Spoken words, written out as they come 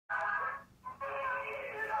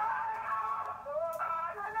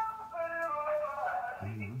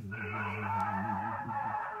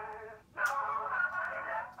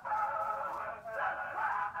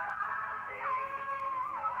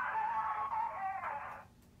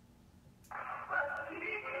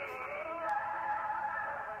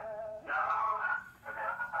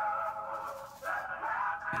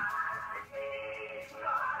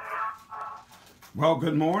Well,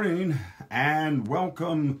 good morning and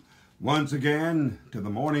welcome once again to the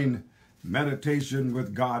Morning Meditation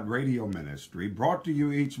with God radio ministry, brought to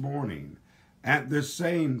you each morning at this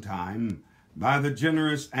same time by the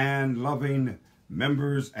generous and loving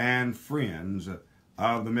members and friends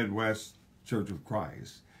of the Midwest Church of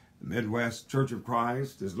Christ. The Midwest Church of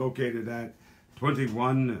Christ is located at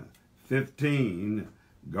 2115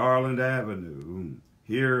 Garland Avenue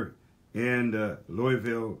here in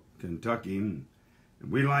Louisville, Kentucky.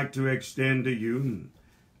 We'd like to extend to you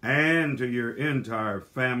and to your entire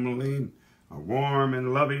family a warm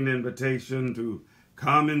and loving invitation to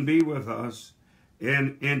come and be with us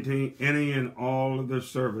in any and all of the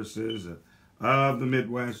services of the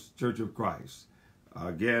Midwest Church of Christ.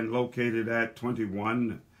 Again, located at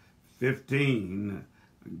 2115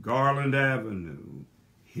 Garland Avenue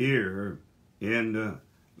here in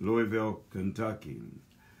Louisville, Kentucky.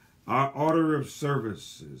 Our order of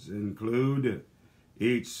services include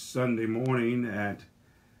each Sunday morning at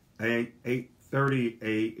 8:30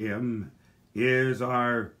 a.m. is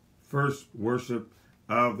our first worship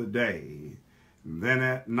of the day. Then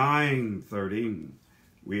at 9:30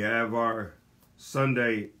 we have our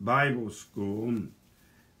Sunday Bible school,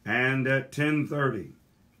 and at 10:30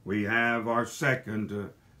 we have our second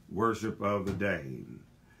worship of the day.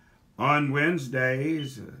 On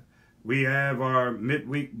Wednesdays we have our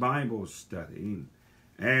midweek Bible study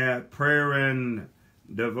and prayer and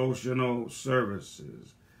devotional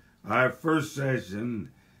services. Our first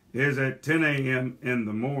session is at 10 a.m. in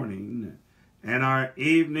the morning, and our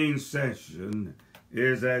evening session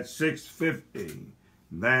is at 6:50.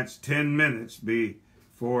 That's 10 minutes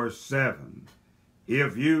before 7.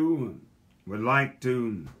 If you would like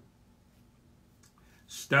to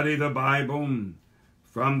study the Bible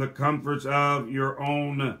from the comforts of your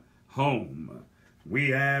own home, we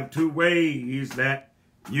have two ways that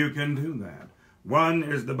you can do that. One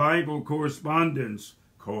is the Bible correspondence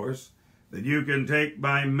course that you can take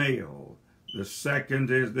by mail. The second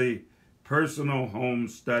is the personal home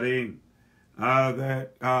study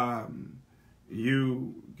that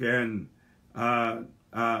you can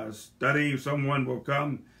study. Someone will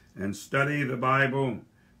come and study the Bible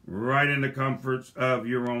right in the comforts of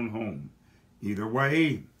your own home. Either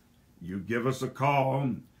way, you give us a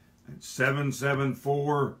call at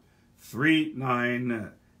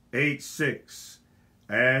 774-3986,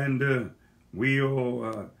 and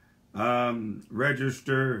we'll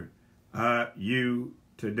register you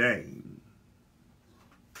today.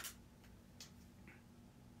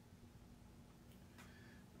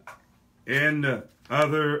 In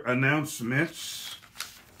other announcements,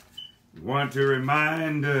 I want to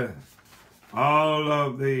remind all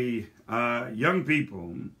of the young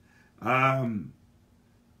people 10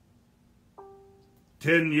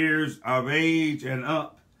 years of age and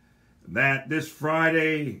up that this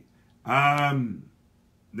Friday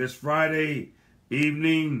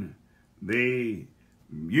evening, the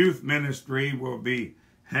youth ministry will be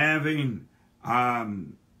having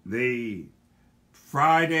the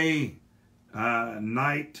Friday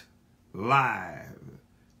night live.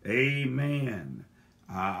 Amen.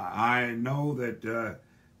 I know that the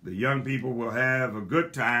young people will have a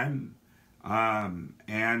good time,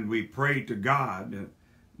 and we pray to God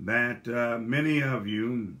that many of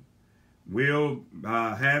you will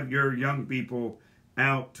have your young people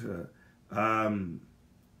out to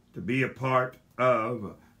be a part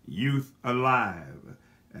of Youth Alive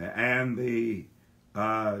and the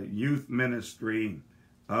youth ministry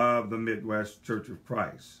of the Midwest Church of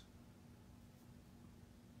Christ.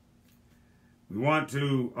 We want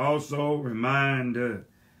to also remind the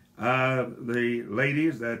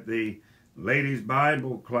ladies that the ladies'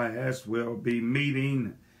 Bible class will be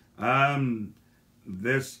meeting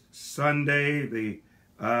this Sunday, the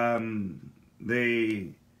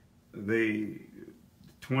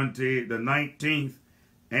 19th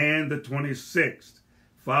and the 26th,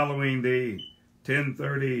 following the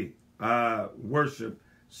 10:30 worship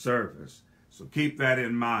service. So keep that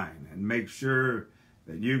in mind and make sure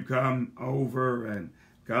that you come over and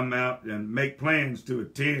come out and make plans to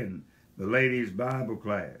attend the ladies' Bible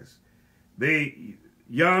class. The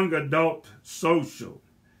young adult social,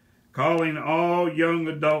 calling all young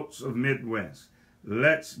adults of Midwest.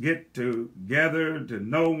 Let's get together to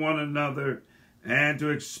know one another and to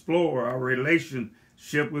explore our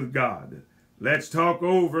relationship with God. Let's talk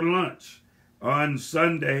over lunch on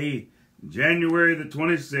Sunday, January the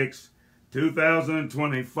 26th,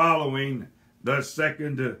 2020, following the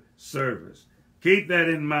second service. Keep that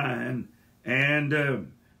in mind and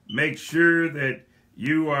make sure that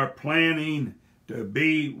you are planning to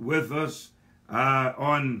be with us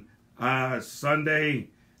on Sunday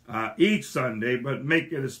each Sunday, but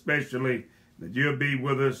make it especially that you'll be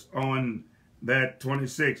with us on that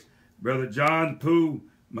 26th. Brother John Pooh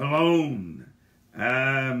Malone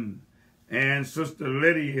and Sister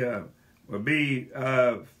Lydia will be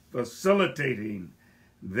facilitating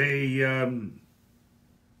the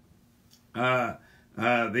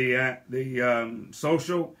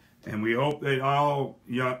social, and we hope that all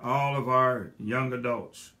of our young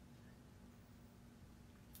adults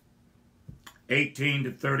 18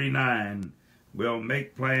 to 39 will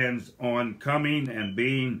make plans on coming and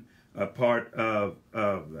being a part of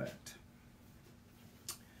that.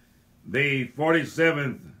 The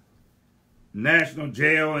 47th National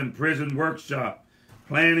Jail and Prison Workshop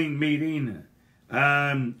Planning Meeting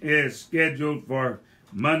is scheduled for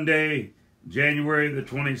Monday, January the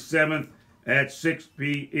 27th at 6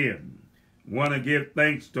 p.m. Want to give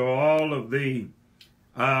thanks to all of the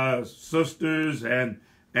sisters and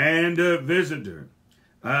visitor.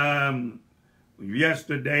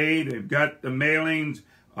 Yesterday, they've got the mailings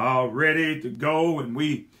all ready to go, and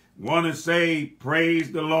we want to say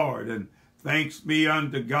praise the Lord and thanks be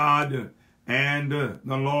unto God and the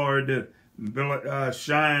Lord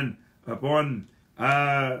shine upon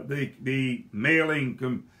the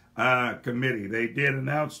mailing committee. They did an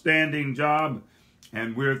outstanding job,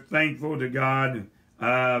 and we're thankful to God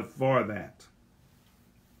for that.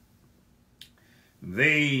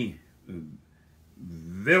 The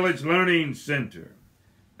Village Learning Center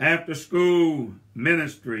after school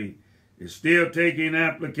ministry is still taking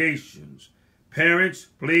applications. Parents,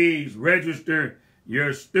 please register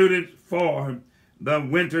your students for the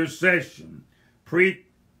winter session,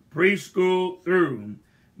 preschool through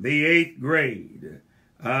the 8th grade.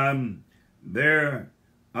 There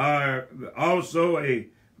are also a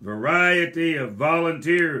variety of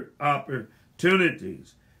volunteer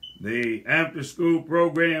opportunities. The after-school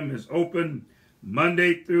program is open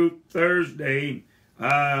Monday through Thursday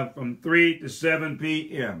from 3 to 7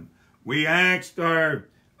 p.m. We asked our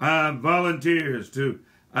volunteers to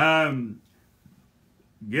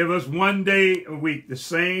give us one day a week, the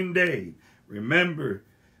same day. Remember,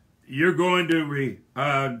 you're going to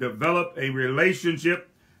develop a relationship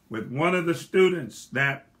with one of the students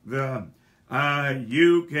that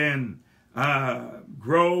you can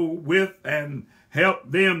grow with and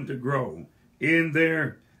help them to grow in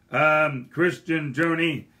their Christian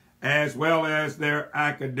journey as well as their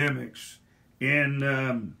academics in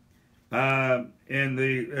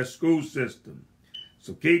the school system.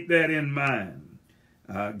 So keep that in mind.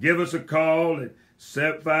 Give us a call at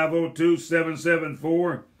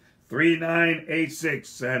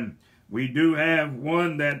 502-774-3986, and we do have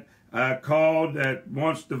one that called that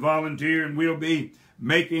wants to volunteer, and we'll be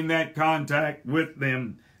making that contact with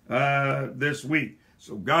them this week.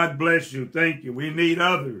 So God bless you. Thank you. We need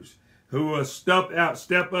others who will step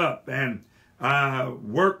up and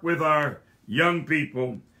work with our young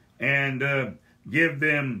people and give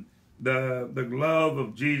them the love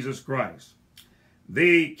of Jesus Christ.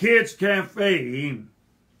 The Kids Cafe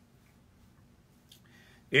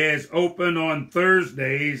is open on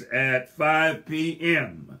Thursdays at 5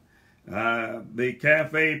 p.m. The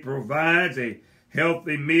cafe provides a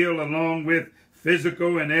healthy meal along with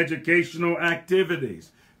physical and educational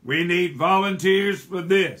activities. We need volunteers for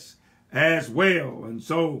this as well. And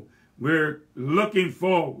so we're looking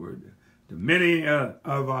forward to many of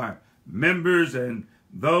our members and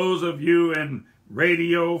those of you in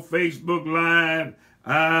radio, Facebook Live.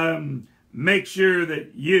 Make sure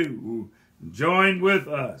that you join with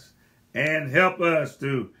us and help us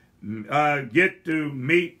to get to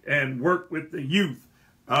meet and work with the youth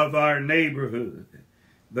of our neighborhood.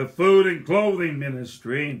 The food and clothing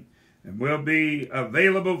ministry will be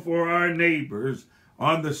available for our neighbors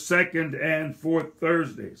on the 2nd and 4th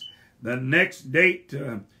Thursdays. The next date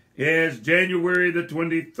is January the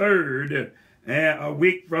 23rd, a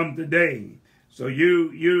week from today. So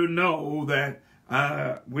you know that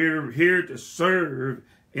we're here to serve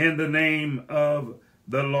in the name of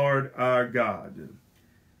the Lord our God.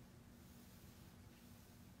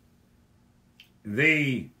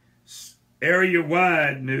 The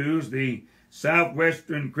area-wide news, the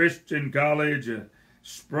Southwestern Christian College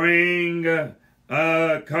Spring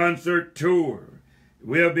Concert Tour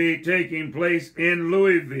will be taking place in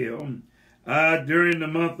Louisville during the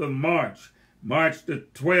month of March the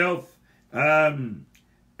 12th, and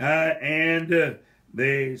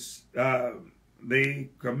the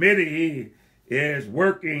committee is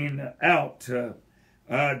working out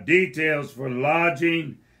details for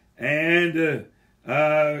lodging and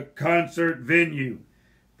concert venue.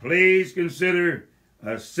 Please consider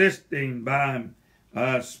assisting by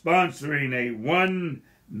sponsoring a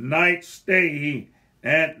one-night stay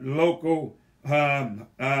at local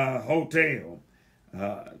hotel.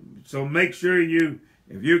 So make sure you,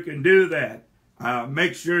 if you can do that,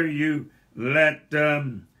 make sure you let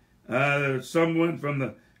someone from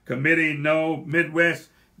the committee know, Midwest.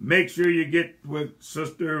 Make sure you get with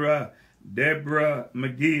Sister Deborah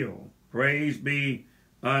McGill. Praise be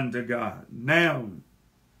unto God. Now,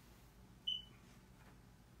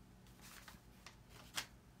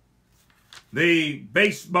 the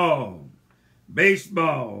baseball, the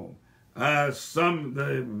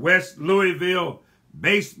West Louisville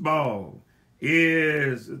baseball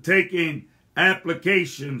is taking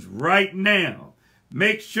applications right now.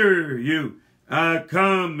 Make sure you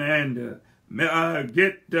come and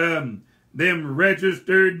get them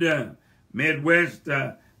registered. Midwest,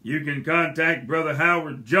 you can contact Brother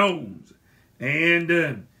Howard Jones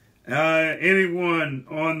and anyone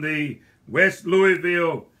on the West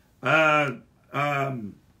Louisville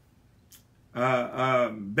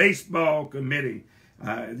baseball committee.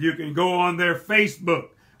 You can go on their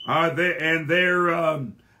Facebook and their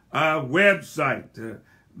website,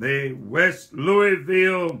 the West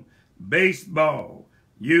Louisville baseball.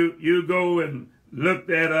 You go and look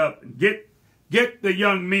that up. Get the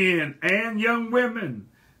young men and young women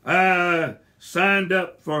signed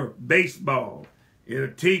up for baseball.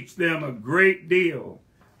 It'll teach them a great deal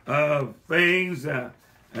of things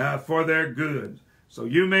for their good. So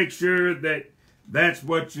you make sure that that's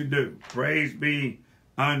what you do. Praise be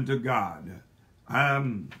unto God.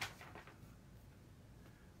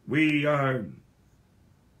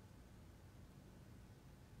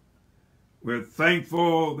 We're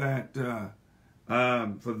thankful that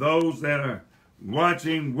for those that are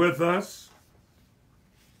watching with us,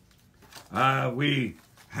 we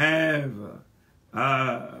have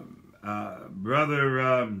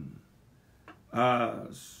Brother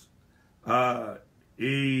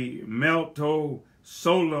Imelto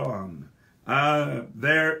Solon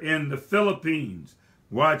there in the Philippines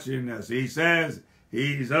watching us. He says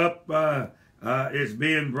he's up, it's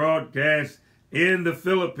being broadcast in the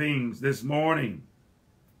Philippines this morning.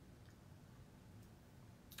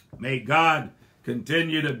 May God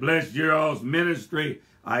continue to bless your all's ministry.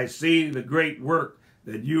 I see the great work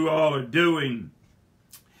that you all are doing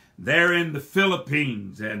there in the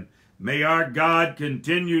Philippines, and may our God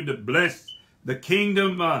continue to bless the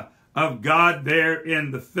kingdom of God there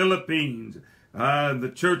in the Philippines.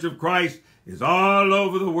 The Church of Christ is all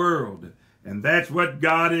over the world, and that's what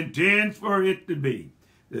God intends for it to be,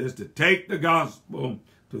 is to take the gospel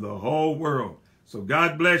to the whole world. So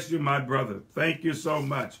God bless you, my brother. Thank you so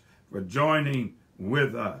much for joining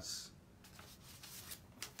with us.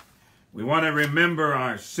 We want to remember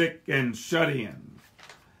our sick and shut-in.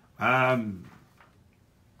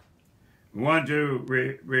 We want to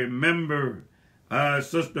remember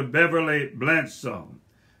Sister Beverly Bledsoe,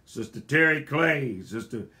 Sister Terry Clay,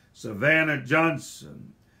 Sister Savannah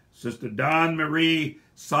Johnson, Sister Dawn Marie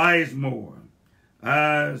Sizemore,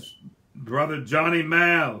 Brother Johnny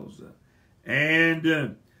Miles,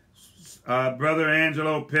 and Brother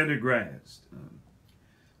Angelo Pendergrast.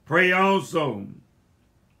 Pray also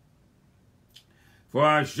for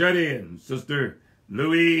our shut-ins, Sister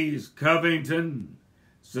Louise Covington,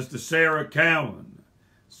 Sister Sarah Cowan,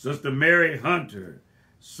 Sister Mary Hunter,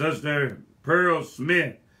 Sister Pearl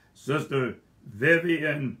Smith, Sister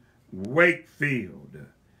Vivian Wakefield,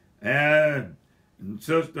 and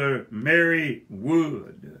Sister Mary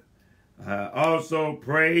Wood. Also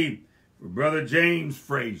pray for Brother James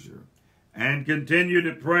Frazier, and continue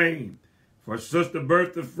to pray for Sister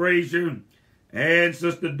Bertha Frazier and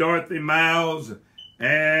Sister Dorothy Miles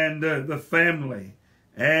and the family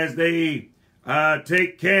as they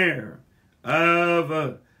take care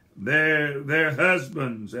of their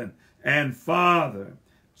husbands and father.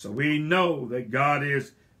 So we know that God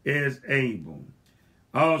is able.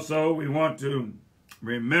 Also, we want to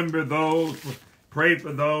remember those, pray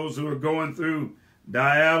for those who are going through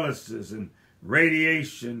dialysis and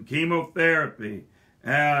radiation, chemotherapy,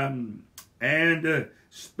 and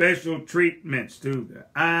special treatments to the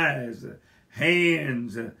eyes,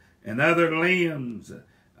 hands, and other limbs.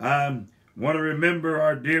 Want to remember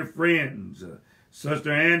our dear friends,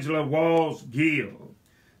 Sister Angela Walls-Gill,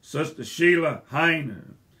 Sister Sheila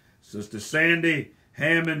Heiner, Sister Sandy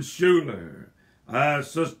Hammond-Schuler,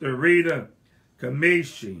 Sister Rita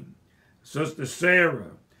Kamishi, Sister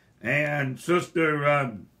Sarah, and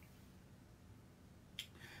Sister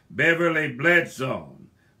Beverly Bledsoe,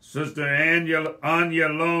 Sister Anya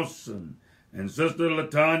Lawson, and Sister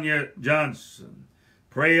Latanya Johnson.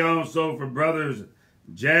 Pray also for Brothers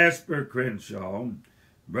Jasper Crenshaw,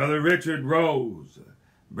 Brother Richard Rose,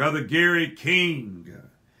 Brother Gary King,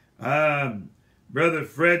 Brother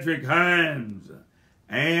Frederick Hines,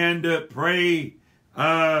 and pray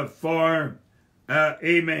for,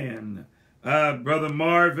 amen, Brother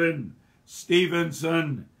Marvin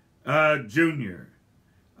Stevenson Jr.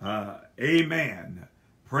 Amen.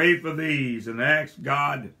 Pray for these and ask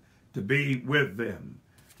God to be with them.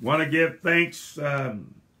 Want to give thanks to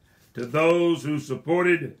those who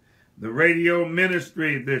supported the radio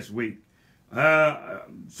ministry this week.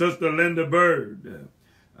 Sister Linda Bird,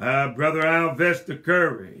 Brother Alvesta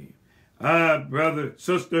Curry,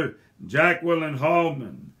 Sister Jacqueline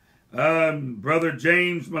Hallman, Brother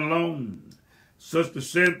James Malone, Sister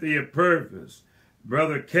Cynthia Purvis,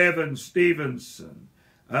 Brother Kevin Stevenson,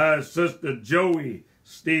 Sister Joey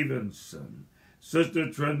Stevenson, Sister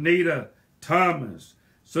Trinita Thomas,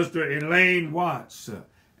 Sister Elaine Watts,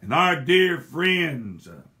 and our dear friends,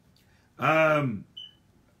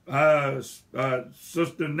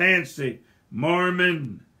 Sister Nancy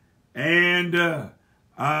Mormon, and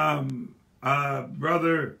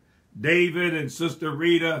Brother David and Sister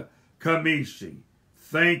Rita Kamishi.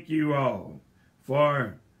 Thank you all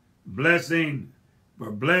for blessing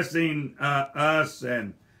us,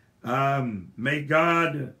 and may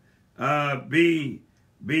God be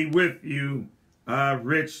with you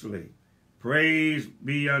richly. Praise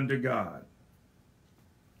be unto God.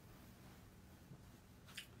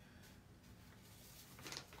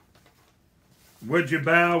 Would you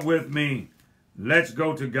bow with me? Let's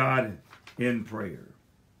go to God in prayer.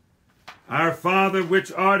 Our Father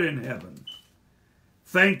which art in heaven,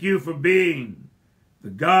 thank you for being the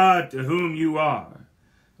God to whom you are,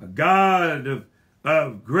 a God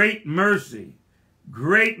of great mercy,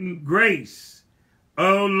 great grace.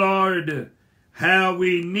 Oh Lord, how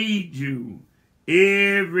we need you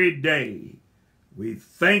every day. We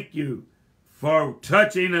thank you for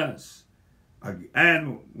touching us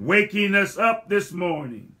and waking us up this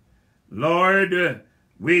morning. Lord,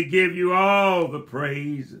 we give you all the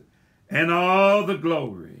praise and all the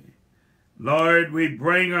glory. Lord, we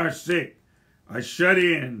bring our sick, our shut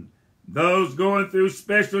in, those going through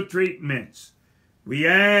special treatments. We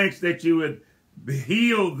ask that you would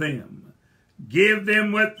heal them, give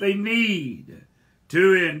them what they need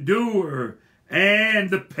to endure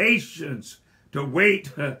and the patience to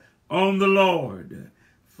wait on the Lord.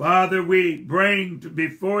 Father, we bring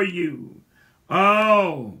before you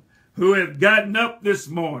all who have gotten up this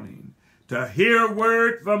morning to hear a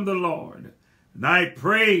word from the Lord. And I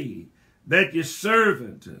pray that your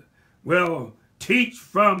servant will teach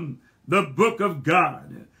from the book of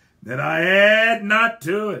God, that I add not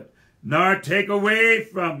to it, nor take away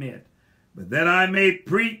from it, but that I may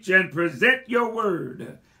preach and present your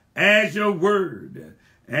word as your word,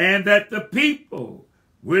 and that the people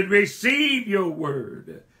would receive your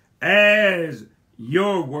word as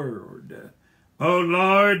your word. Oh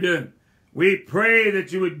Lord, we pray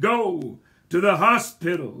that you would go to the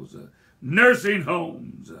hospitals, nursing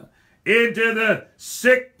homes, into the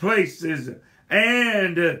sick places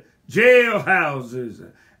and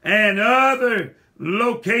jailhouses and other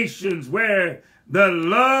locations where the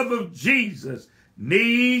love of Jesus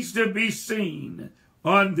needs to be seen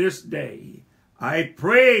on this day. I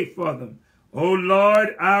pray for them. O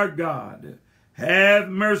Lord our God, have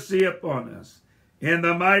mercy upon us. In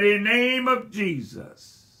the mighty name of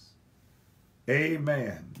Jesus.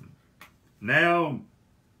 Amen. Now,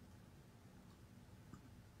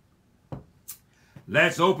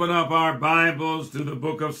 let's open up our Bibles to the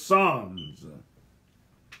book of Psalms.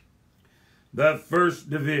 The first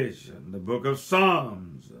division. The book of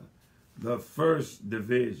Psalms. The first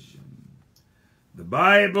division. The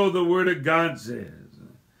Bible, the Word of God says,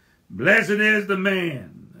 blessed is the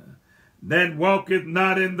man that walketh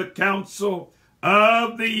not in the counsel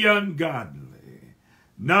of the ungodly,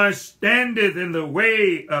 nor standeth in the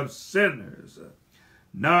way of sinners,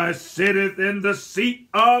 nor sitteth in the seat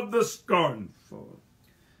of the scornful.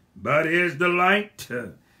 But his delight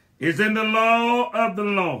is in the law of the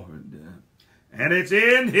Lord, and it's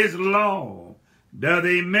in his law doth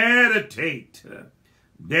he meditate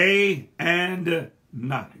day and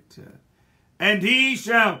night. And he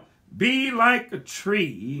shall be like a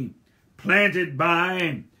tree planted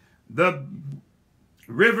by the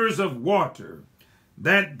rivers of water,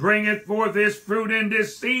 that bringeth forth his fruit in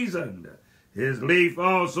this season. His leaf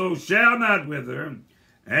also shall not wither,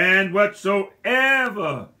 and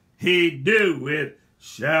whatsoever he doeth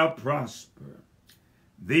shall prosper.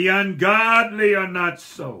 The ungodly are not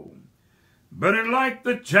so, but are like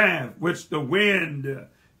the chaff which the wind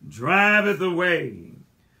driveth away.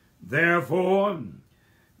 Therefore,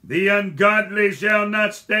 the ungodly shall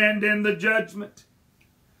not stand in the judgment,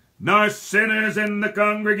 nor sinners in the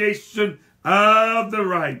congregation of the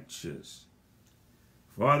righteous.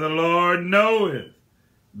 For the Lord knoweth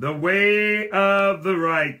the way of the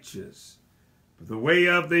righteous, but the way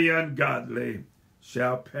of the ungodly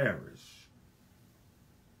shall perish.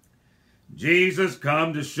 Jesus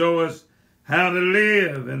come to show us how to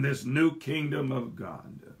live in this new kingdom of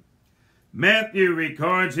God. Matthew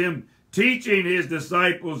records him teaching his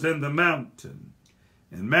disciples in the mountain.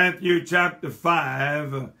 In Matthew chapter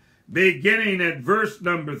 5, beginning at verse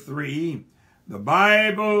number 3, the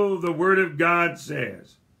Bible, the Word of God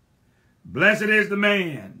says, "Blessed is the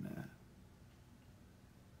man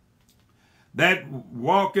that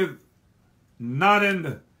walketh not in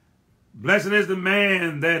the..." Blessed is the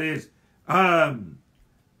man that is... Well,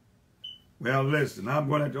 listen, I'm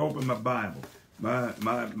going to open my Bible. My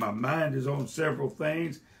mind is on several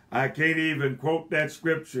things. I can't even quote that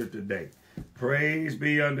scripture today. Praise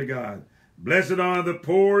be unto God. Blessed are the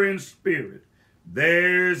poor in spirit.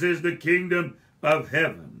 Theirs is the kingdom of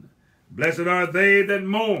heaven. Blessed are they that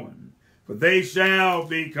mourn, for they shall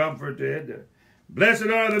be comforted. Blessed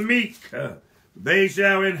are the meek, they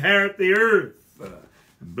shall inherit the earth.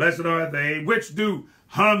 Blessed are they which do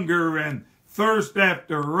hunger and thirst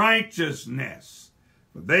after righteousness,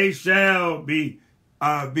 for they shall be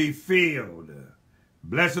filled.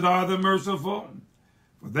 Blessed are the merciful,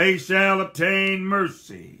 for they shall obtain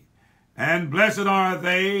mercy. And blessed are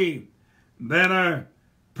they that are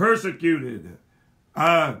persecuted.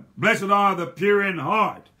 Blessed are the pure in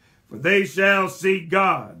heart, for they shall see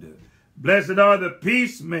God. Blessed are the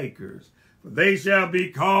peacemakers, for they shall be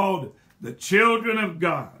called the children of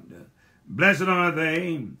God. Blessed are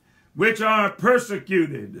they which are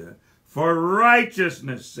persecuted for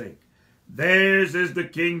righteousness' sake. Theirs is the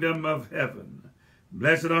kingdom of heaven.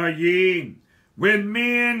 Blessed are ye when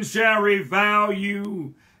men shall revile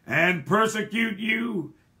you and persecute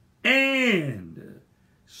you, and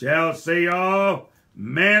shall say all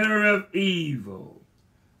manner of evil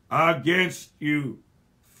against you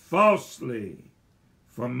falsely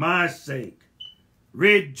for my sake.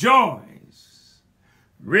 Rejoice.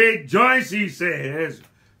 Rejoice, he says.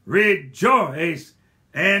 Rejoice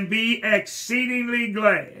and be exceedingly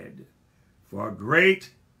glad, for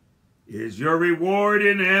great is your reward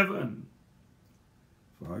in heaven.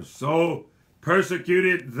 For so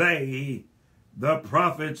persecuted they the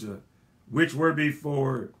prophets which were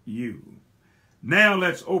before you. Now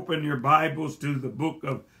let's open your Bibles to the book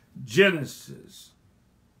of Genesis.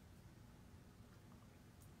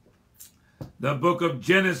 The book of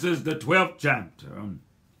Genesis, the 12th chapter,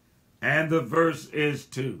 and the verse is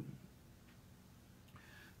 2.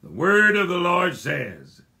 The word of the Lord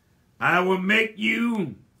says, "I will make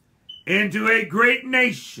you into a great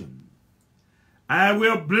nation. I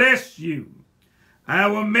will bless you. I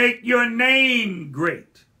will make your name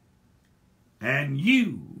great, and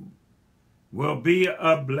you will be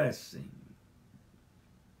a blessing."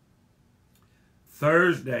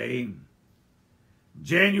 Thursday,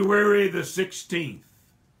 January the 16th,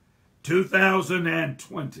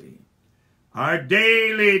 2020, our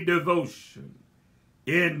daily devotion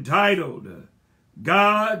entitled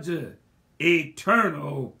God's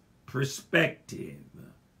Eternal Perspective.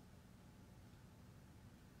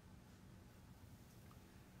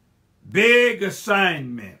 Big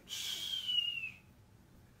assignments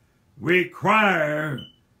require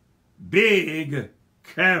big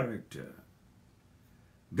character.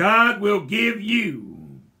 God will give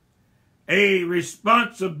you a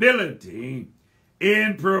responsibility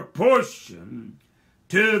in proportion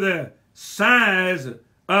to the size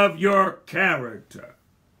of your character.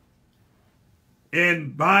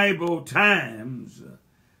 In Bible times,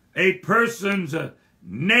 a person's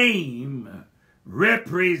name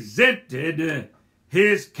represented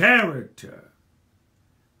his character.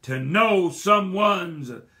 To know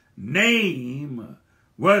someone's name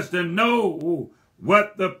was to know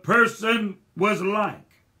what the person was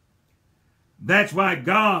like. That's why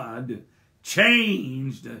God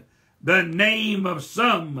changed the name of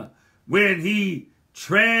some when he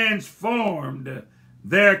transformed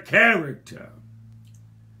their character.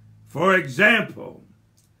 For example,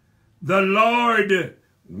 the Lord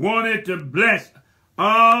wanted to bless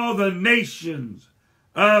all the nations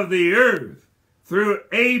of the earth through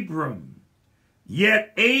Abram,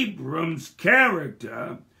 yet Abram's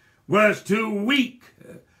character was too weak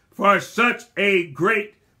for such a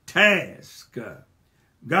great task.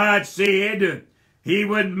 God said he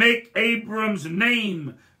would make Abram's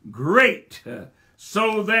name great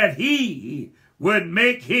so that he would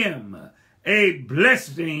make him a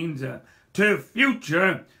blessing to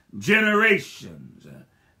future generations.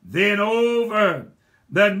 Then over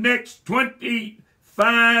the next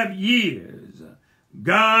 25 years,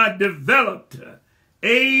 God developed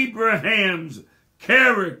Abraham's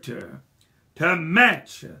character to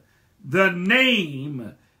match the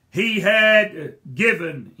name he had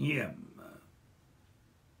given him.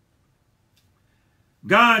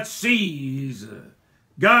 God sees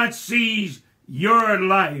your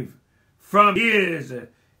life from his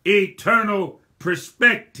eternal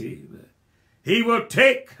perspective. He will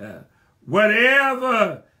take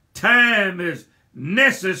whatever time is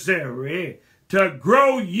necessary to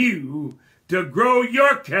grow you, to grow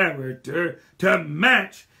your character, to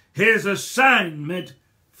match his assignment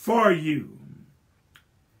for you.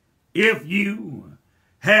 If you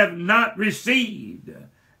have not received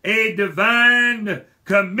a divine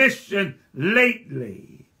commission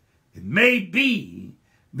lately, it may be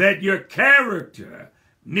that your character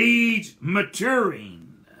needs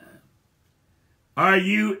maturing. Are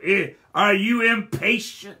you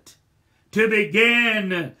impatient to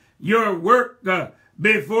begin your work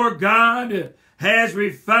before God has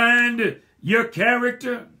refined your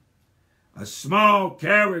character? A small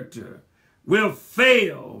character will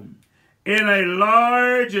fail in a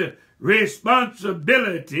large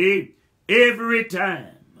responsibility every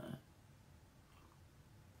time.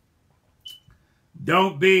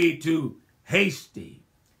 Don't be too hasty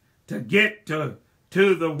to get to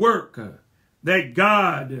the work that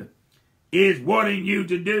God is wanting you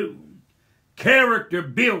to do. Character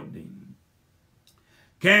building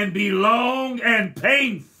can be long and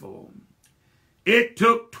painful. It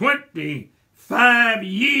took 25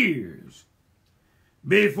 years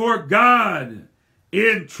before God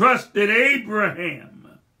entrusted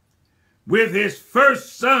Abraham with his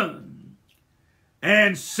first son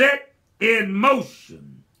and set in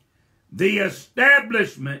motion the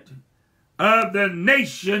establishment of the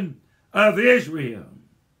nation of Israel.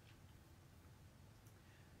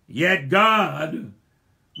 Yet God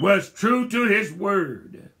was true to his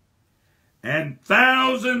word, and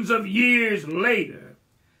thousands of years later,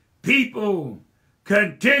 people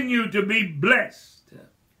continue to be blessed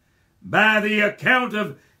by the account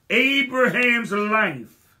of Abraham's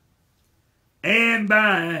life and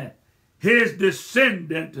by his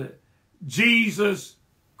descendant, Jesus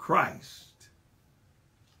Christ.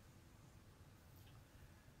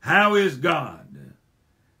 How is God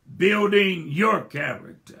building your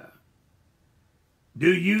character?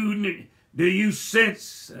 Do you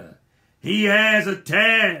sense he has a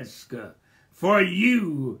task for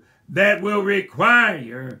you that will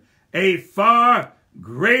require a far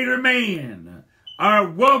greater man or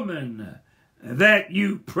woman that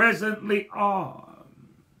you presently are?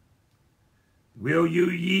 Will you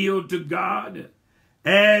yield to God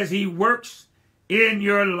as he works in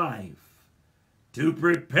your life to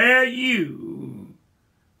prepare you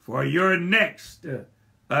for your next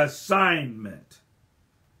assignment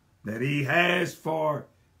that he has for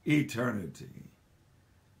eternity?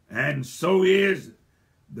 And so is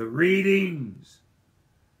the readings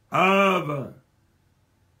of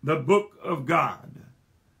the book of God,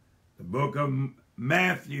 the book of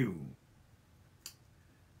Matthew,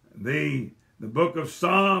 the book of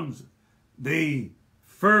Psalms, the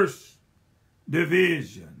first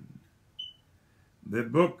division, the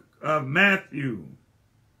book of Matthew,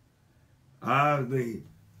 the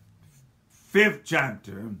 5th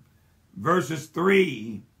chapter, verses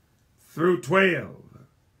 3 through 12.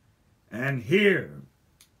 And here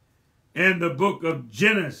in the book of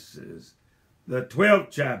Genesis, the 12th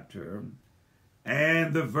chapter,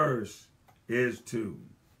 and the verse is 2.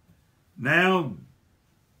 Now,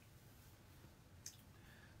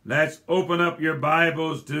 let's open up your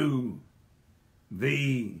Bibles to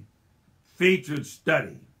the featured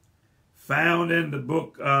study found in the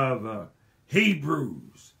book of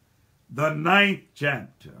Hebrews, the 9th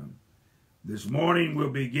chapter. This morning we'll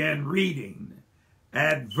begin reading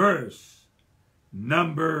at verse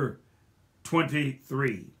number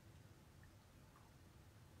 23.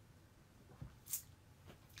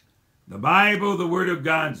 The Bible, the Word of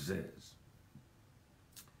God, says,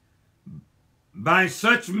 "By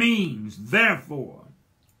such means, therefore,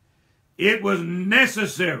 it was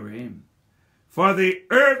necessary for the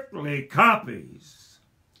earthly copies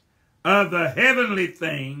of the heavenly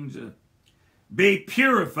things be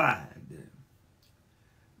purified.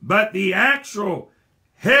 But the actual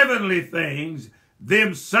heavenly things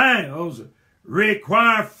themselves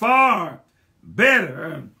require far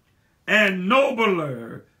better and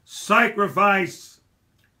nobler sacrifice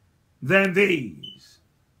than these.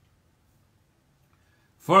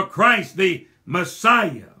 For Christ the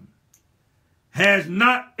Messiah has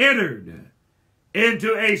not entered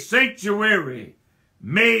into a sanctuary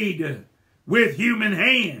made with human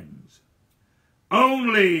hands,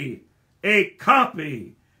 only a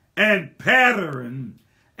copy and pattern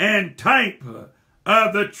and type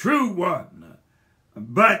of the true one,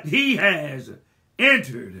 but he has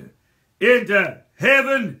entered into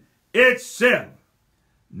heaven itself,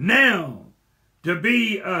 now to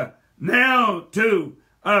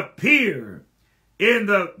appear in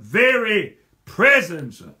the very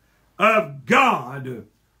presence of God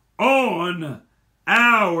on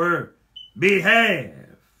our behalf.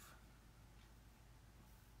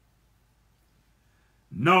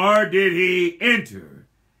 Nor did he enter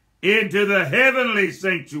into the heavenly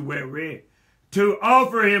sanctuary to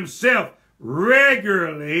offer himself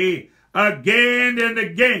regularly again and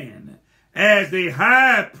again, as the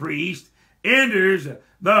high priest enters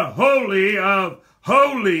the Holy of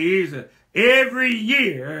Holies every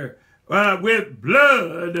year with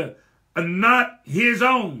blood not his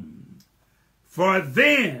own. For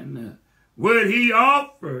then would he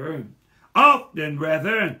often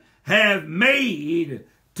have made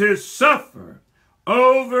to suffer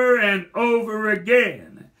over and over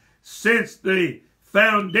again since the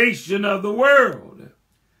foundation of the world.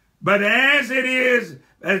 But as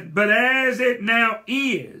it now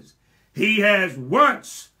is, he has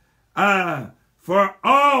once for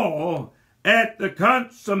all, at the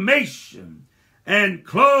consummation and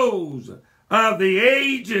close of the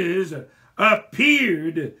ages,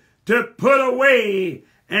 appeared to put away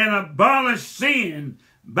and abolish sin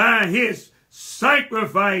by his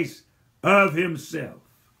sacrifice of himself.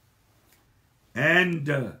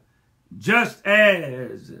 And just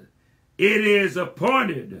as it is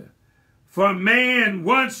appointed for man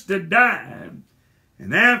once to die,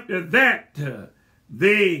 and after that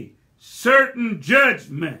the certain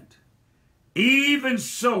judgment, even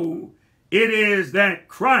so it is that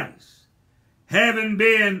Christ, having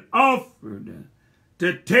been offered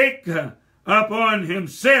to take upon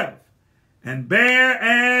himself and bear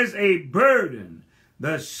as a burden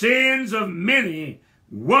the sins of many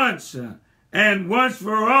once and once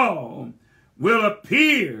for all, will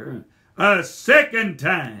appear a second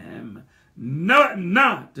time,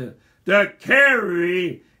 not to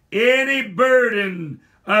carry any burden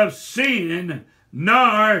of sin,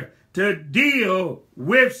 nor to deal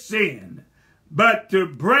with sin, but to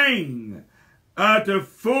bring to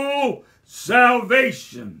full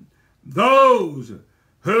salvation those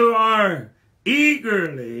who are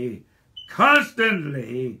eagerly,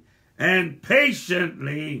 constantly, and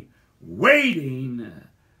patiently waiting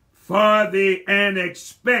for and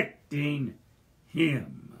expecting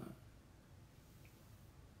him.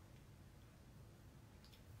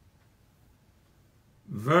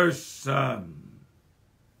 Verse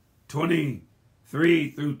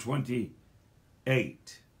 23 through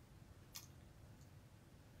 28.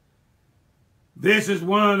 This is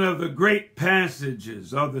one of the great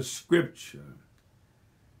passages of the scripture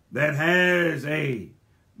that has a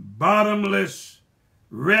bottomless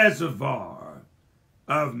reservoir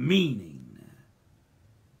of meaning.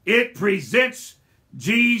 It presents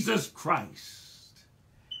Jesus Christ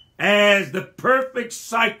as the perfect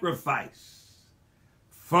sacrifice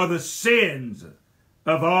for the sins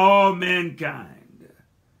of all mankind.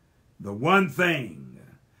 The one thing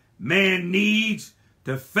man needs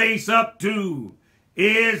to face up to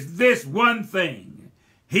is this one thing: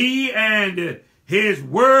 he and his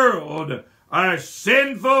world are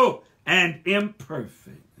sinful and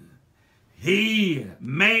imperfect. He,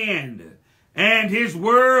 man, and his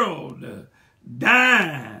world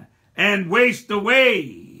die and waste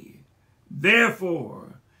away.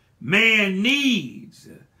 Therefore, man needs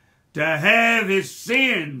to have his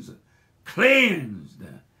sins cleansed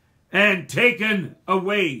and taken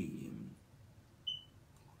away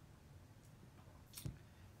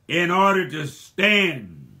in order to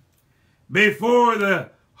stand before the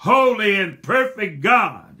holy and perfect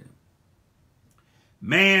God.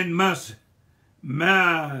 Man must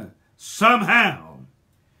somehow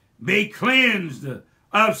be cleansed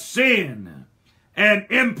of sin and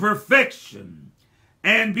imperfection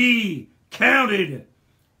and be counted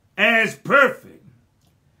as perfect.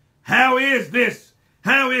 How is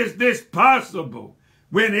this possible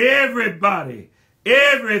when everybody,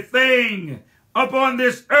 everything upon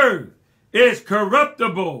this earth is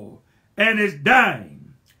corruptible and is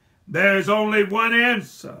dying? There's only one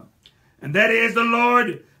answer, and that is the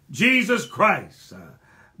Lord Jesus Christ,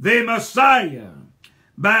 the Messiah,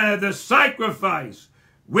 by the sacrifice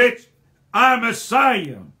which our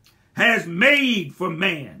Messiah has made for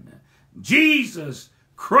man. Jesus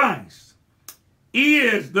Christ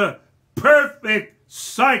is the perfect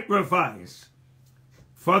sacrifice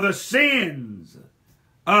for the sins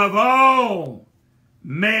of all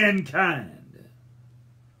mankind.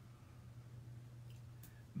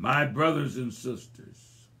 My brothers and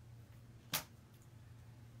sisters,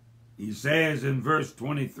 He says in verse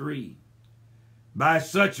 23, by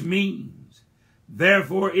such means,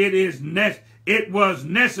 therefore it was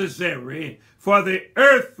necessary for the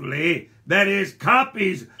earthly, that is,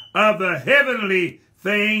 copies of the heavenly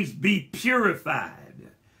things, be purified.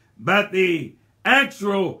 But the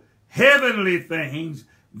actual heavenly things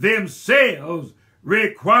themselves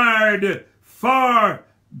required far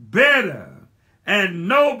better and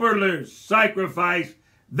nobler sacrifice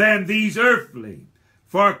than these earthly.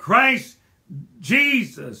 For Christ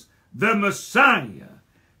Jesus, the Messiah,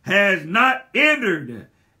 has not entered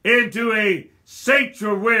into a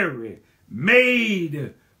sanctuary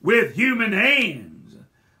made with human hands,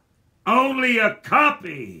 only a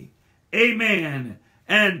copy, amen,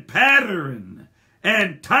 and pattern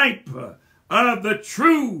and type of the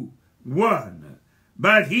true one.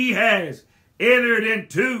 But he has entered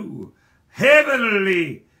into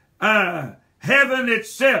heaven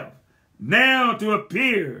itself, now to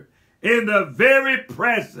appear in the very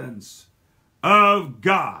presence of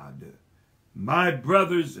God. My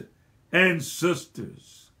brothers and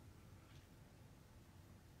sisters,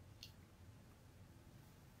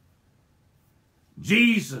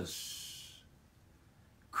 Jesus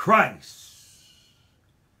Christ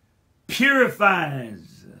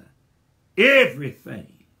purifies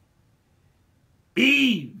everything,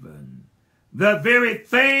 even the very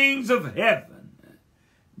things of heaven.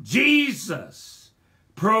 Jesus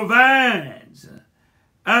provides,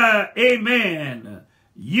 amen,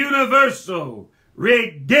 universal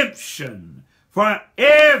redemption for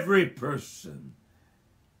every person.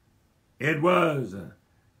 It was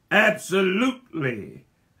absolutely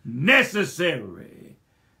necessary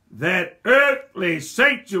that earthly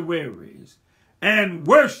sanctuaries and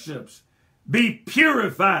worships be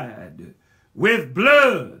purified with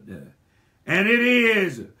blood, and it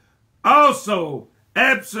is also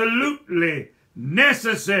absolutely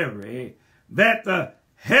necessary that the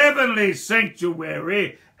heavenly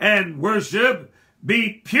sanctuary and worship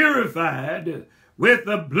be purified with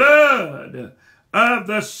the blood of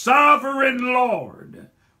the sovereign Lord.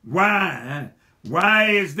 Why? Why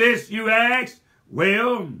is this, you ask?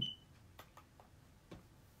 Well,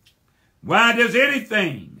 why does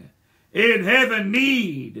anything in heaven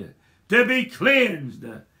need to be cleansed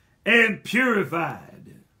and purified?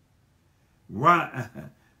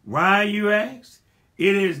 Why, you ask?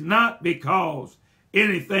 It is not because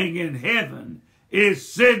anything in heaven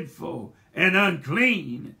is sinful and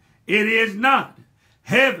unclean. It is not.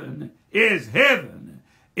 Heaven is heaven.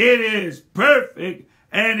 It is perfect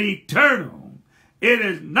and eternal. It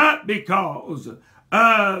is not because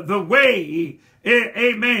the way,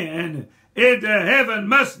 amen, into heaven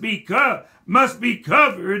must be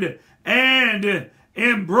covered and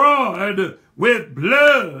embroidered with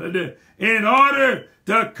blood in order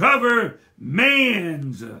to cover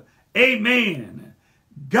man's, amen.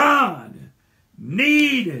 God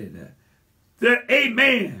needed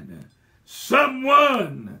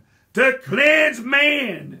someone to cleanse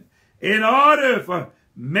man in order for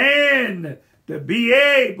man to be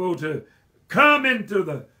able to come into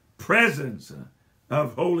the presence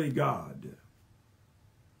of holy God.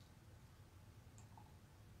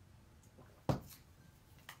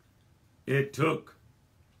 It took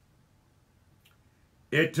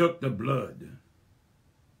the blood.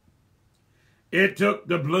 It took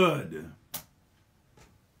the blood.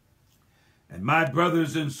 And my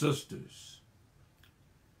brothers and sisters,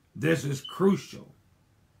 this is crucial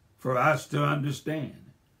for us to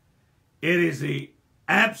understand. It is the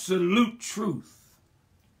absolute truth,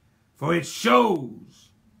 for it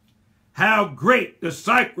shows how great the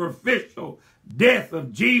sacrificial death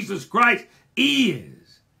of Jesus Christ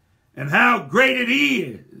is, and how great it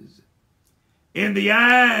is in the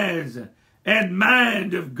eyes and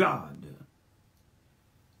mind of God.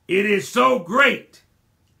 It is so great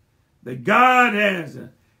that God has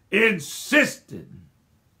insisted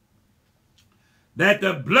that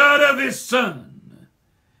the blood of his Son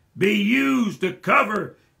be used to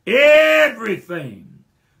cover everything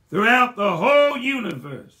throughout the whole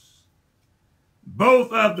universe,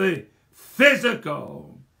 both of the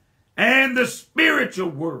physical and the spiritual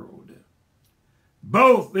world,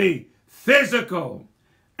 both the physical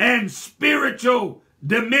and spiritual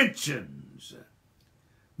dimensions.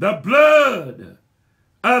 The blood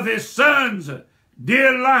of his Son's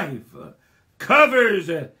dear life covers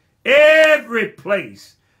every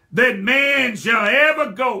place that man shall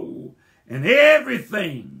ever go and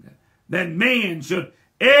everything that man should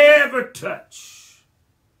ever touch.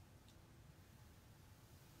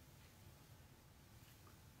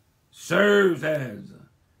 Serves as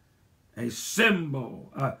a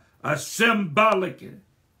symbol, a symbolic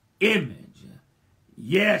image.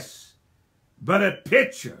 Yes, but a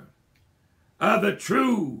picture of the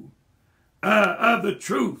truth.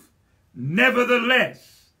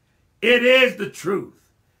 Nevertheless, it is the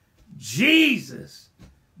truth. Jesus'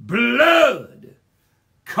 blood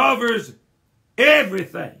covers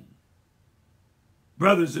everything.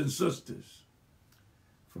 Brothers and sisters,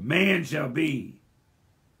 for man shall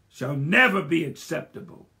never be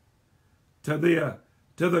acceptable to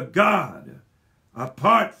the God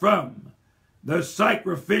apart from the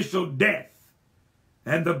sacrificial death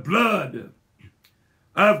and the blood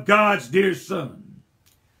of God's dear Son.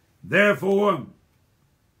 Therefore,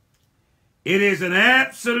 it is an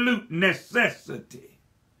absolute necessity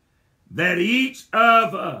that each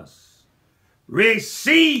of us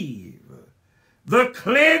receive the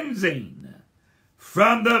cleansing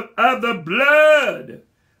of the blood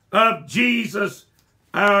of Jesus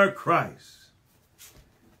our Christ.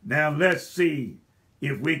 Now let's see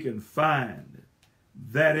if we can find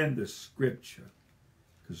that in the scripture.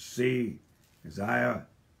 Because see, as I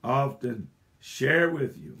often share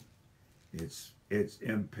with you, it's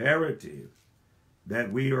imperative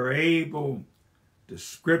that we are able to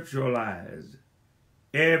scripturalize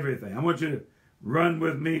everything. I want you to run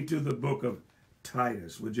with me to the book of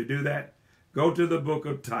Titus. Would you do that? Go to the book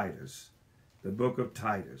of Titus. The book of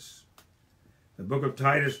Titus. The book of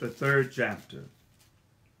Titus, the 3rd chapter.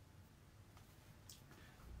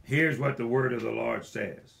 Here's what the word of the Lord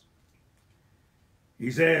says.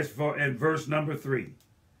 He says in verse number 3,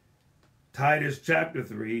 Titus chapter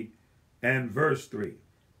 3 and verse 3,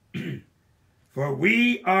 for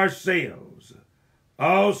we ourselves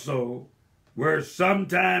also were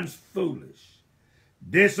sometimes foolish,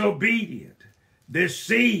 disobedient,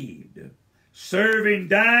 deceived, serving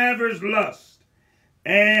divers lusts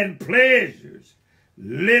and pleasures,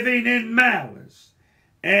 living in malice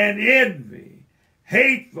and envy,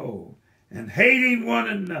 hateful and hating one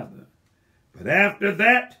another. But after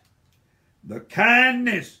that, the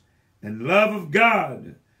kindness and love of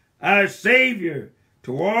God, our Savior,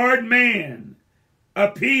 toward man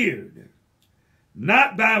appeared,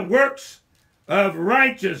 not by works of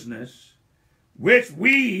righteousness, which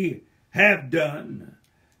we have done,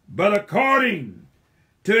 but according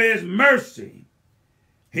to his mercy,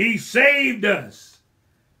 he saved us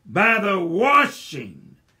by the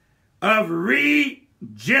washing of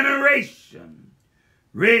regeneration,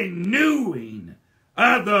 renewing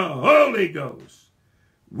of the Holy Ghost,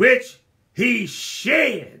 which he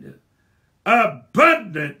shed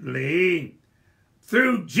abundantly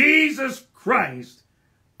through Jesus Christ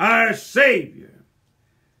our Savior,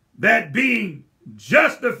 that being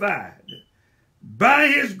justified by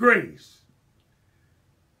his grace,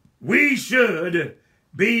 we should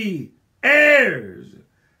be heirs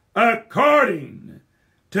according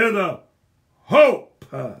to the hope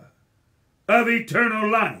of eternal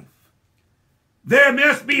life. There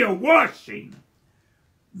must be a washing,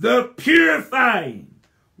 the purifying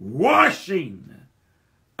washing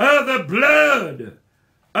of the blood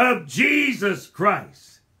of Jesus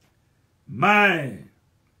Christ. My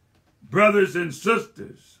brothers and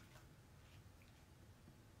sisters,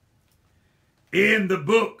 in the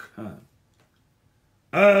book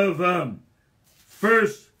of 1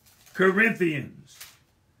 Corinthians,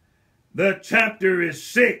 the chapter is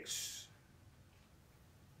 6.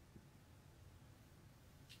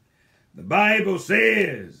 The Bible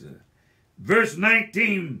says, verse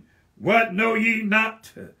 19, what know ye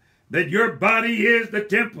not, that your body is the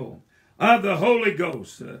temple of the Holy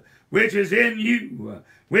Ghost, which is in you,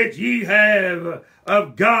 which ye have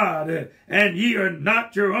of God, and ye are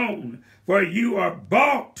not your own, for you are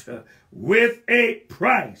bought with a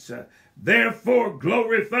price. Therefore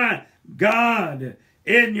glorify God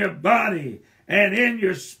in your body and in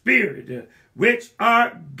your spirit, which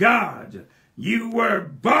are God. You were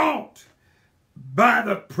bought by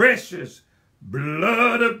the precious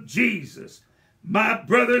blood of Jesus. My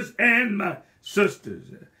brothers and my sisters,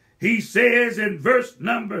 he says in verse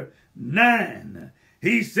number 9,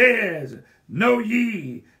 he says, know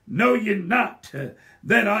ye not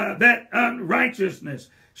that unrighteousness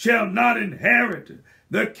shall not inherit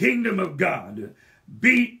the kingdom of God?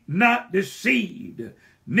 Be not deceived,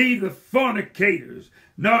 neither fornicators,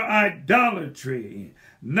 nor idolatry,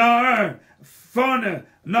 nor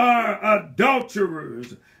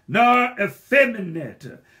adulterers, nor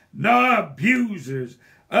effeminate, nor abusers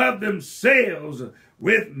of themselves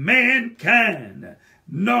with mankind,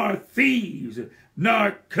 nor thieves,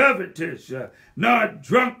 nor covetous, nor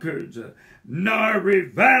drunkards, nor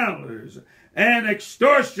revilers, and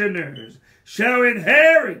extortioners shall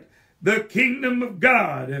inherit the kingdom of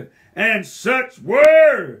God. And such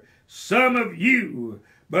were some of you,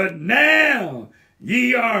 but now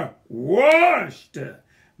ye are washed,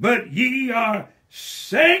 but ye are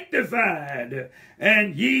sanctified,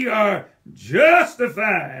 and ye are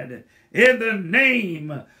justified in the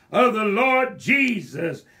name of the Lord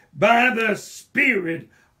Jesus by the Spirit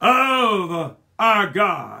of our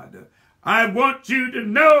God. I want you to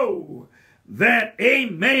know that,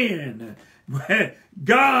 amen,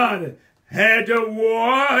 God had to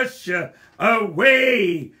wash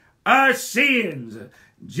away our sins.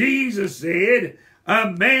 Jesus said,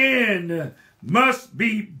 a man must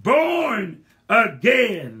be born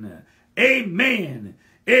again. Amen.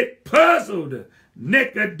 It puzzled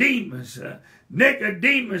Nicodemus.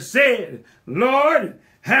 Nicodemus said, Lord,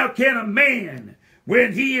 how can a man,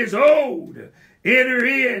 when he is old, enter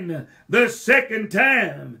in the second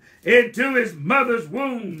time into his mother's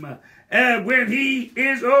womb when he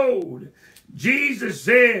is old? Jesus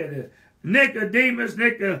said, Nicodemus,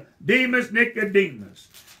 Nicodemus, Nicodemus,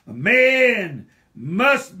 a man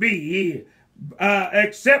must be,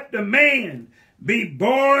 except a man be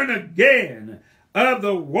born again of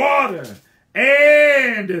the water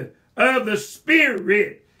and of the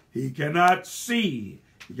Spirit, he cannot see,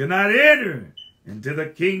 he cannot enter into the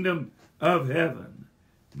kingdom of heaven.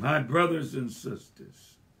 My brothers and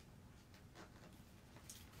sisters,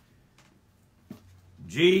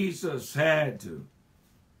 Jesus had to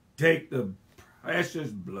take the precious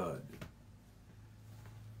blood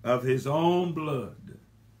of his own blood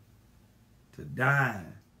to die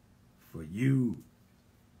for you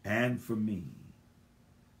and for me.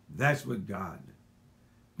 That's what God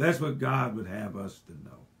would have us to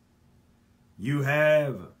know. You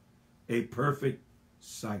have a perfect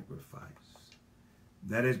sacrifice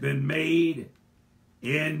that has been made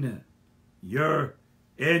in your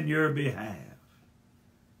behalf.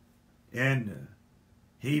 In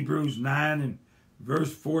Hebrews 9 and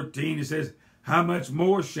verse 14, it says, how much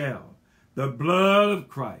more shall the blood of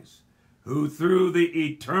Christ, who through the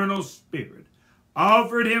eternal Spirit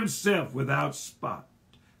offered himself without spot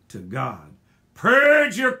to God,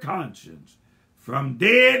 purge your conscience from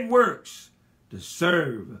dead works to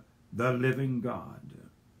serve the living God.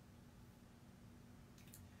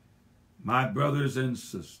 My brothers and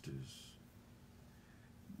sisters,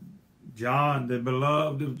 John, the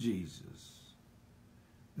beloved of Jesus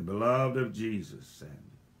said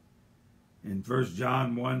in 1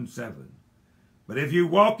 John 1:7, but if you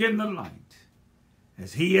walk in the light,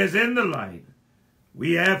 as he is in the light,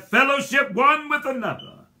 we have fellowship one with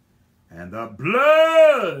another, and the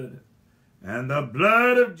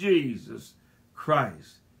blood of Jesus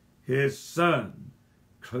Christ, his Son,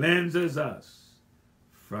 cleanses us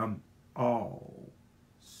from all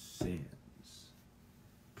sins.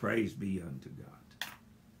 Praise be unto God.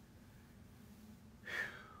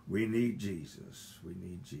 We need Jesus. We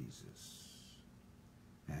need Jesus.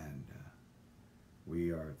 And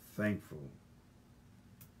we are thankful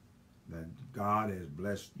that God has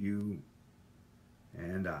blessed you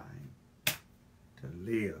and I to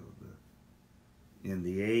live in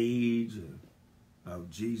the age of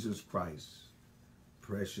Jesus Christ's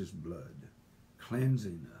precious blood,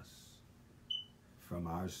 cleansing us from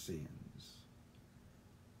our sins.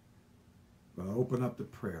 We'll open up the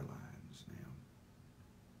prayer lines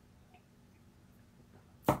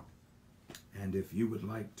now. And if you would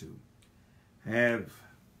like to have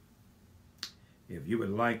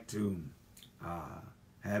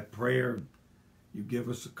prayer, you give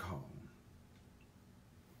us a call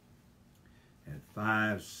at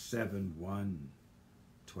 571-1240.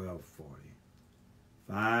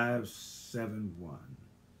 571-1240.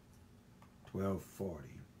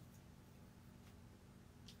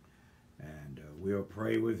 And we'll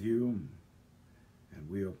pray with you, and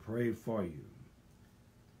we'll pray for you,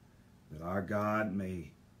 that our God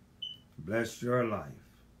may bless your life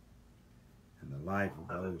and the life of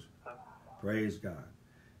those. Praise God.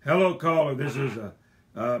 Hello, caller. This is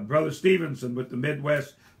Brother Stevenson with the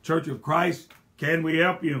Midwest Church of Christ. Can we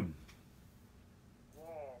help you?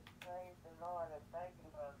 Yes, praise the Lord, and thank you,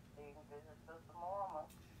 Brother Stephen. This is Sister Mormon.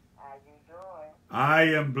 How you doing? I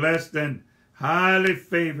am blessed and highly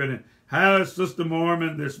favored. How is Sister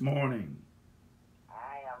Mormon this morning?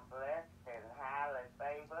 I am blessed and highly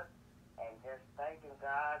favored, and just thanking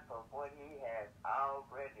God for what he has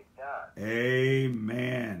already done.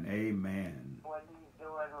 Amen. Amen. What he's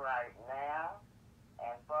doing right now,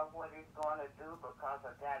 and for what he's going to do, because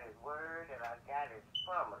I got his word and I got his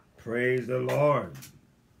promises. Praise the Lord.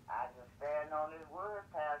 I just stand on his word,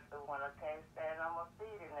 Pastor, when I can't stand on my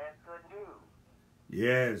feet, and that's good news.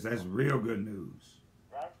 Yes, that's real good news.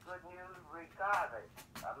 That's good news regardless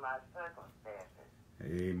of my circumstances.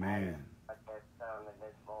 Amen. That sermon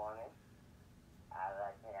this morning, I'd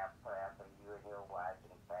like to have prayer for you and your wife.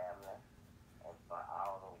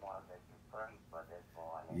 pray for this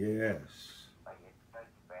morning. Yes. For your church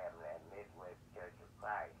family at Midwest Church of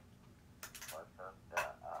Christ. For Sister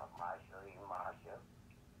Marshall Marshall.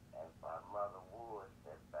 And for Mother Woods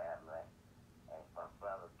and family. And for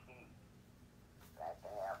Brother Keith. I'd like to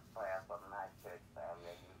have prayer for my church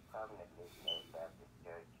family. You come to Missionary Baptist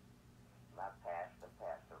Church. My pastor,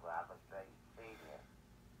 Pastor Robert Drake Sr.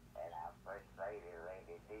 And our First Lady,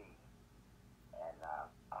 Lady D. And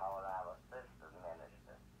all our sister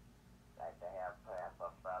ministers. Like to have prayer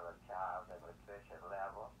for Brother Charles and Patricia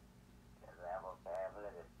Level, the Level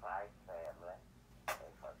family, the Price family,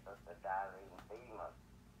 and for Sister Darlene Beamer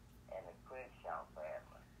and the Crenshaw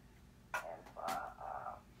family, and for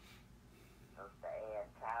Sister Ann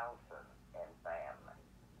Townsend and family.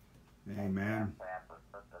 Amen. And prayer for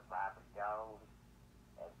Sister Bobby Jones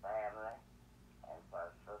and family, and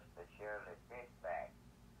for Sister Shirley Fishback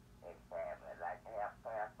and family. I'd like to have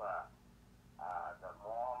prayer for the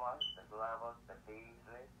Mormons, the Glovers, the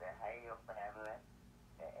Beasleys, the Hale family,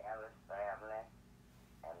 the Ellis family,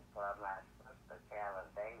 and for my sister Karen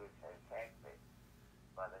Davis in Texas,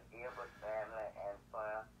 for the Gilbert family, and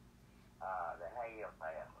for the Hale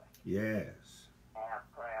family. Yes. Have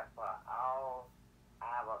prayer for all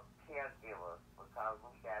our caregivers because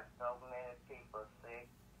we got so many people sick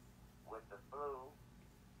with the flu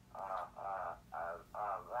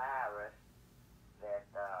virus that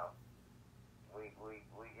we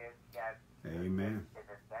just got. Amen.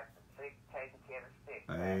 Got the sick taking care of the sick.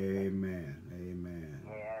 Amen. Amen.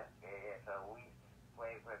 Yeah. So we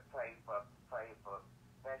pray for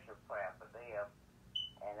special prayer for them,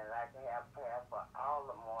 and I'd like to have prayer for all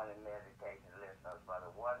the morning meditation listeners, for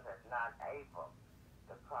the ones that's not able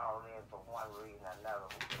to call in for one reason or another.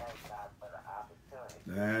 We thank God for the opportunity.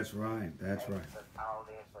 That's right. That's right. To call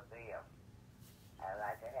in for them. I'd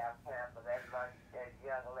like to have prayer for that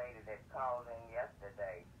young lady that called in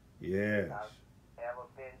yesterday. Yes. Ever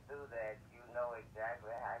been through that, you know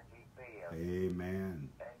exactly how she feels.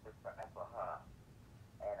 Amen. Thank you for her.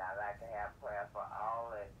 And I'd like to have prayer for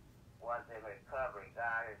all that ones in recovery.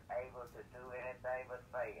 God is able to do anything but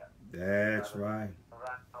fail. That's right.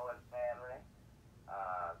 Rocco and family,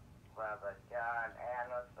 Brother John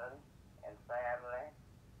Anderson and family,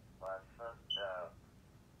 for Sister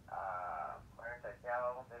Bertha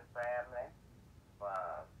Jones and family,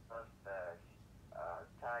 for Sister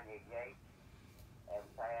Tanya Yates and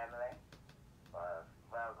family, for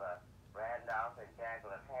Brother Randolph and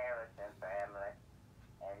Jacqueline Harris and family.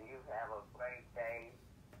 And you have a great day,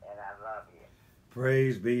 and I love you.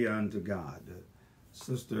 Praise be unto God.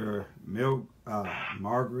 Sister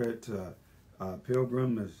Margaret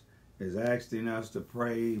Pilgrim is asking us to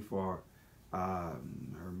pray for her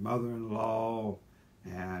mother-in-law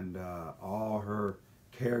and all her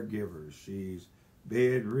caregivers. She's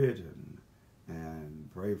bedridden.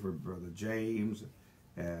 And pray for Brother James,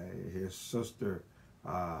 his sister,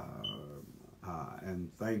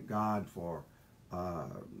 and thank God for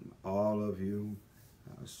all of you.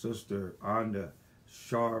 Sister Anda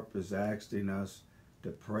Sharp is asking us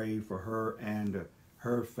to pray for her and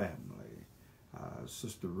her family.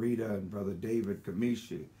 Sister Rita and Brother David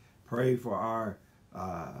Kamishi, pray for our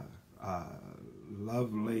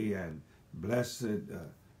lovely and blessed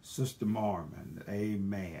Sister Marmon,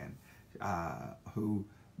 amen, who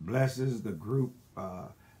blesses the group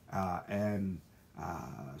and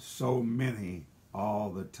so many all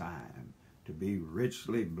the time to be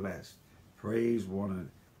richly blessed. Praise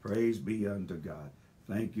be unto God.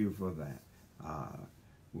 Thank you for that.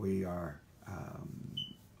 We are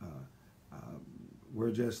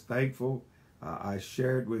we're just thankful. I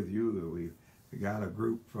shared with you that we got a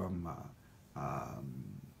group from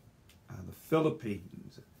the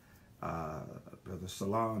Philippines. Brother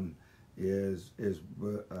Salon is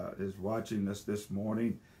watching us this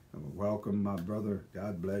morning. Welcome, my brother.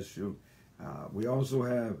 God bless you. We also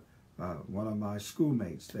have one of my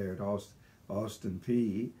schoolmates there at Austin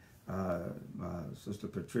P. Sister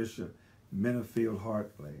Patricia Minifield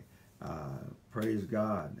Hartley. Praise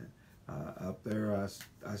God. Up there, I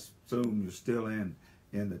assume you're still in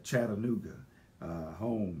the Chattanooga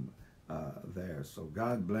home there. So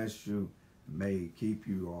God bless you. May He keep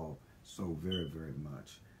you all so very, very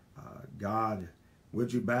much. God,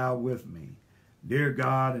 would you bow with me? Dear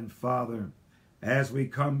God and Father, as we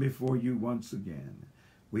come before you once again,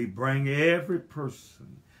 we bring every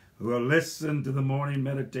person who will listen to the morning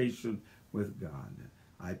meditation with God.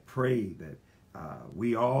 I pray that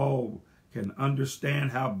we all can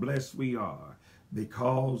understand how blessed we are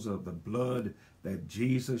because of the blood that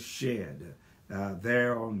Jesus shed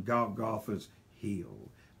there on Golgotha's hill.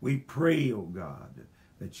 We pray, oh God,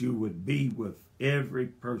 that you would be with every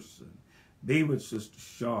person. Be with Sister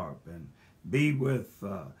Sharp Be with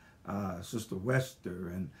Sister Wester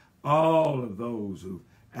and all of those who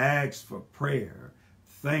asked for prayer.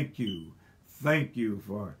 Thank you. Thank you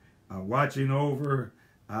for watching over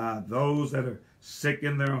those that are sick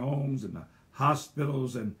in their homes and the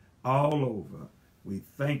hospitals and all over. We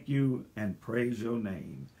thank you and praise your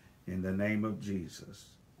name in the name of Jesus.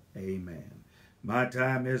 Amen. My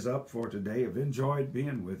time is up for today. I've enjoyed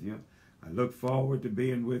being with you. I look forward to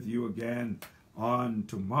being with you again on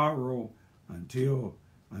tomorrow. Until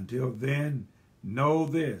then, know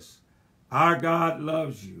this: our God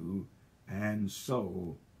loves you, and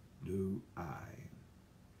so do I.